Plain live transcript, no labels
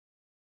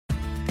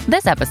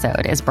This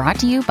episode is brought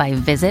to you by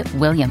Visit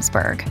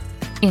Williamsburg.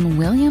 In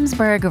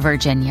Williamsburg,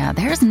 Virginia,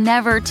 there's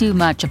never too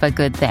much of a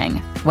good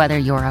thing. Whether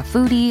you're a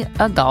foodie,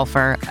 a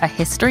golfer, a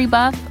history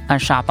buff, a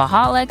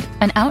shopaholic,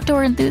 an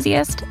outdoor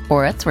enthusiast,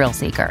 or a thrill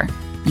seeker,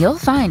 you'll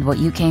find what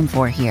you came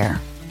for here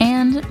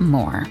and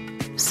more.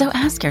 So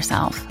ask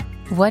yourself,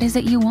 what is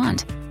it you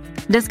want?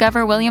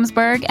 Discover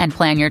Williamsburg and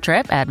plan your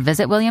trip at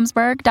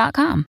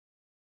visitwilliamsburg.com.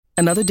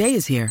 Another day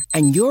is here,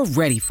 and you're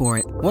ready for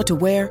it. What to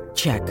wear?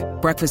 Check.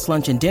 Breakfast,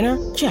 lunch, and dinner?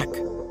 Check.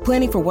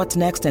 Planning for what's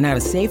next and how to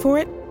save for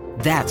it?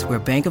 That's where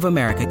Bank of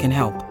America can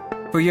help.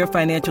 For your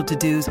financial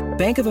to-dos,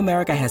 Bank of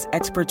America has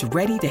experts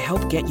ready to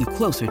help get you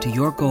closer to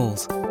your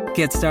goals.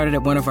 Get started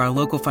at one of our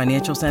local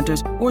financial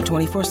centers or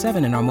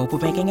 24/7 in our mobile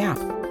banking app.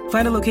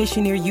 Find a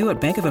location near you at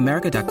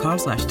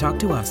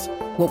bankofamerica.com/talktous.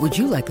 What would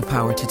you like the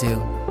power to do?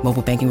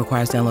 Mobile banking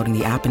requires downloading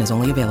the app and is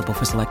only available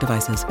for select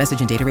devices.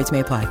 Message and data rates may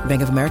apply.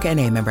 Bank of America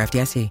N.A., member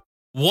FDIC.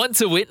 Want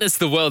to witness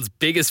the world's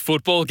biggest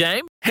football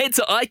game? Head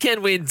to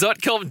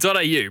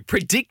iCanWin.com.au,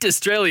 predict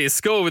Australia's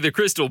score with a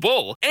crystal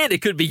ball, and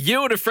it could be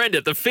you and a friend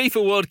at the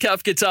FIFA World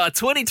Cup Qatar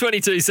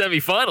 2022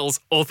 semi-finals,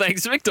 all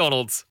thanks to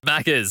McDonald's.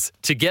 Maccas,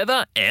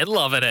 together and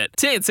loving it.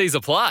 TNCs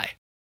apply.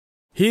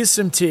 Here's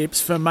some tips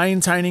for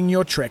maintaining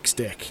your Trex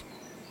deck.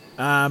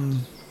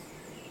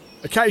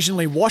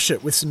 Occasionally wash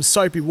it with some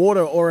soapy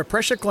water or a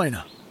pressure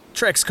cleaner.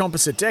 Trex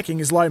composite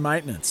decking is low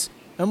maintenance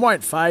and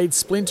won't fade,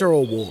 splinter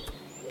or warp.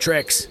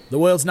 Trex, the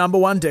world's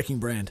 #1 decking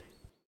brand.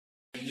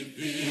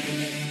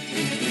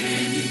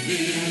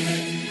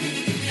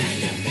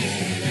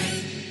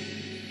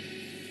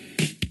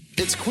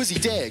 It's Quizzy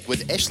Dag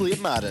with Ashley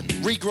and Martin.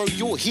 Regrow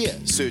your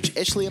hair. Search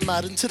Ashley and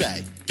Martin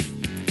today.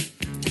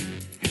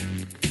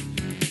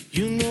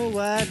 You know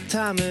what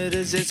time it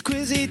is, it's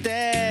Quizzy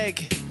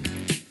Dag.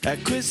 A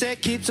quiz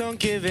that keeps on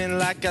giving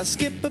like a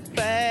Skipper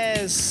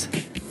Bass.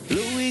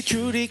 Louis,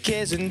 Trudy,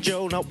 Kez and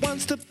Joe not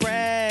wants to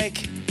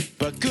brag.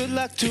 But good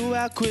luck to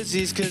our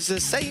quizzies, cause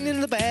this ain't in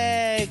the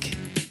bag.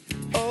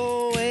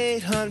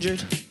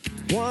 0800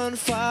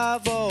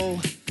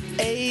 150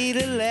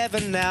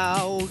 811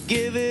 now.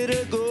 Give it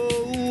a go.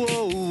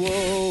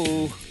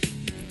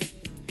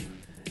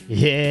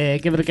 Yeah,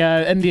 give it a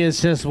go.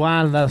 India's just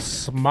won. They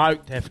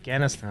smoked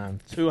Afghanistan.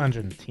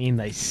 210.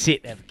 They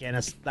set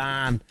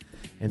Afghanistan.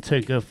 And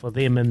too good for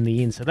them in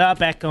the end. So they're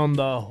back on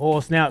the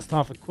horse. Now it's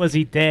time for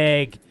Quizzy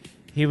Dag.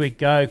 Here we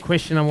go.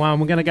 Question number 1.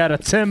 We're going to go to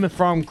Tim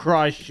from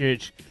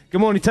Christchurch.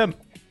 Good morning, Tim.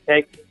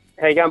 Hey,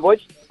 how you going,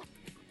 boys?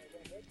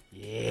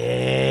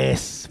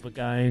 Yes, we're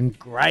going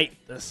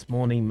great this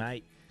morning,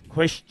 mate.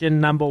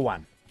 Question number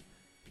 1.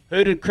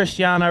 Who did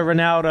Cristiano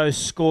Ronaldo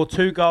score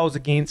 2 goals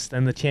against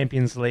in the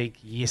Champions League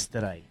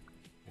yesterday?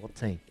 What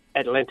team?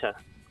 Atlanta.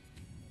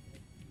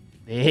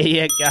 There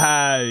you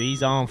go.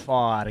 He's on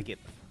fire to get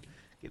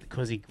the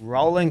quizzy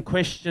rolling.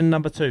 Question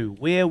number 2.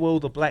 Where will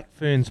the Black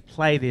Ferns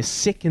play their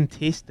second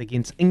test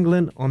against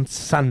England on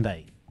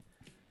Sunday?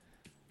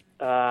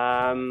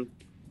 4,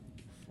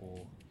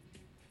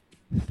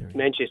 3,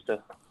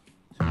 Manchester.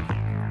 2.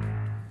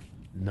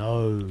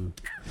 No.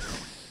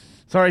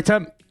 Sorry,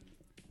 Tim.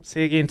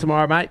 See you again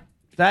tomorrow, mate.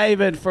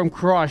 David from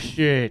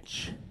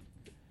Christchurch.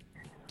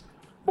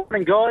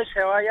 Morning, guys.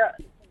 How are you?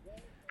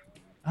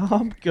 Oh,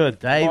 I'm good,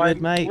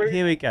 David, mate.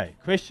 Here we go.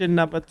 Question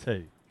number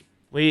 2.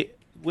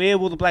 Where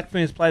will the Black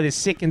Ferns play their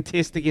second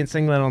test against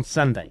England on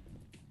Sunday?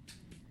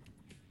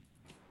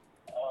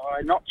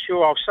 I'm not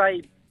sure. I'll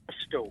say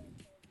Bristol.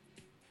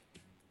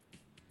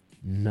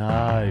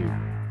 No.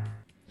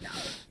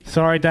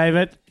 Sorry,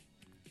 David.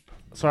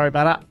 Sorry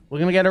about that. We're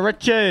going to go to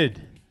Richard.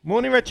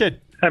 Morning,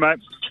 Richard. Hey, mate.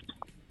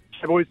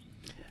 Hey, boys.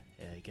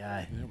 There we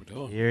go.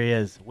 Here he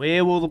is.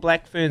 Where will the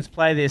Black Ferns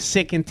play their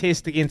second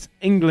test against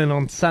England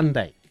on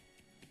Sunday?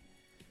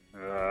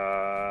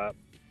 I'll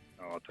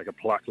take a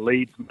pluck.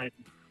 Leeds, mate.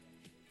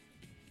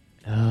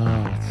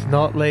 Oh, it's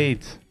not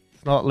Leeds.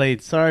 It's not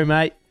Leeds. Sorry,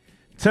 mate.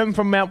 Tim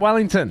from Mount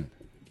Wellington.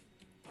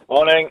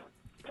 Morning.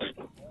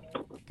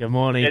 Good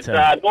morning, It's Tim.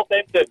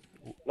 Northampton.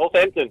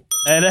 Northampton.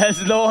 It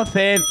is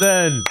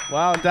Northampton.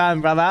 Well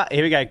done, brother.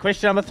 Here we go.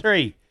 Question number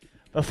 3.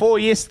 Before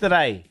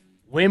yesterday,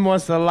 when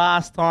was the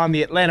last time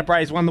the Atlanta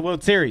Braves won the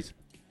World Series?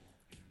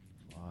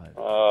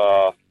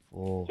 5,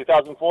 4,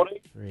 2014.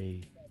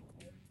 3,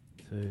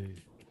 2.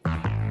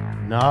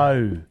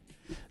 No.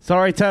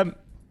 Sorry, Tim.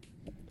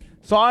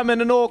 Simon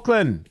in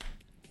Auckland.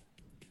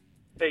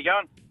 There you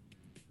going?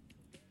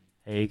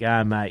 Here you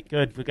go, mate.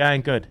 Good. We're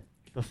going good.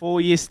 Before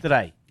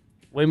yesterday,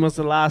 when was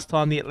the last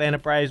time the Atlanta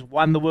Braves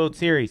won the World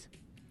Series?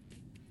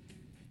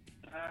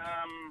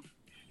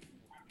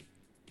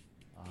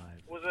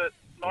 Was it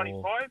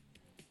 95?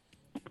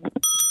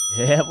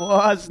 Yeah, it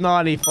was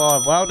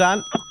 95. Well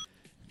done.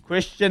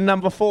 Question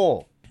number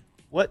 4.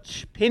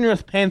 Which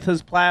Penrith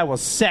Panthers player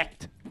was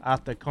sacked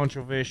after a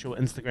controversial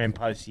Instagram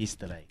post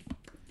yesterday?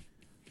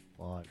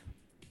 5.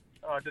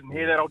 Oh, I didn't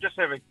hear that. I'll just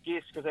have a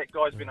guess because that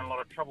guy's been in a lot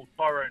of trouble.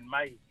 Tyrone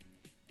May.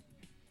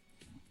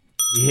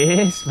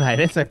 Yes, mate.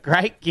 That's a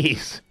great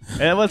guess.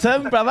 It was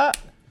him, brother.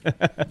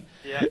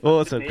 Yeah,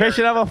 Awesome.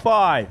 Question number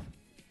 5.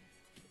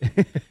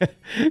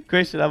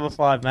 Question number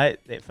 5, mate.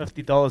 That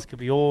 $50 could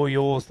be all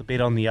yours to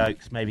bet on the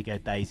Oaks. Maybe go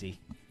Daisy.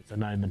 It's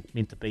an omen,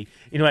 meant to be.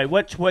 Anyway,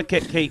 which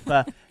wicket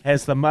keeper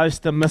has the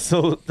most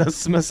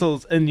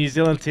dismissals in New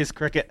Zealand Test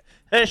cricket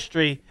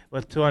history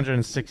with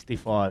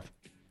 265?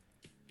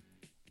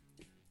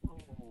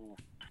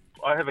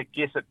 I have a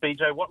guess at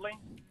BJ Watley.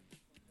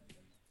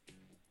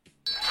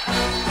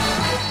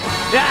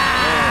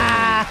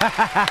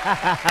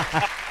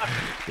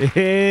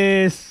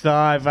 Yes,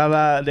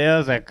 brother. That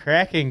was a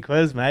cracking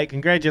quiz, mate.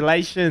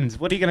 Congratulations.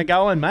 What are you going to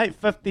go in, mate?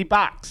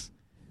 $50.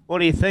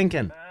 What are you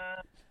thinking?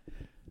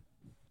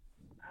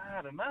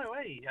 I don't know,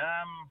 eh?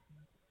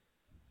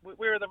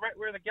 Where are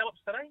the gallops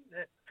today?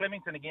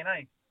 Flemington again,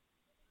 eh?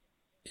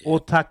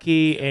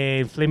 Otaki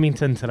and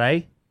Flemington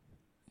today.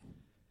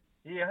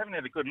 Yeah, I haven't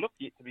had a good look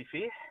yet, to be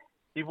fair.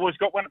 You've always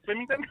got one at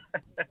Flemington?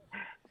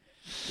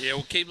 Yeah,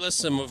 we'll keep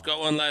listening. We've got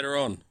one later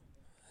on.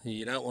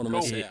 You don't want to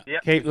miss out.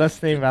 Yep. Keep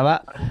listening,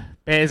 brother.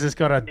 Baz has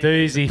got a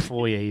doozy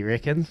for you, he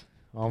reckons.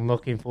 I'm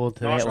looking forward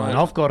to that one.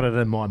 I've got it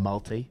in my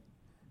multi.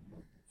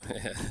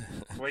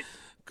 Sweet.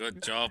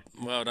 Good job.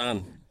 Well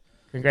done.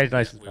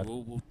 Congratulations, bud.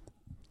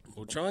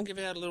 We'll try and give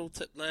out a little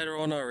tip later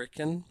on, I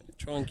reckon.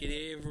 Try and get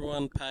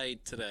everyone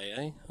paid today,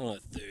 eh? On a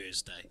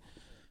Thursday.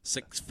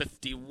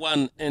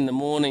 6:51 in the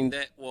morning.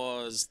 That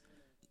was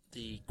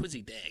the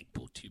Quizzy Dag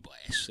brought to you by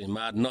Ashley and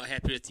Martin. Not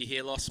happy with your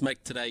hair loss?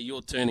 Make today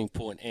your turning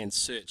point and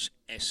search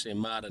Ashley and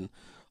Martin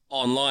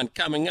online.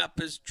 Coming up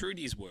is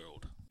Trudy's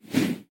World.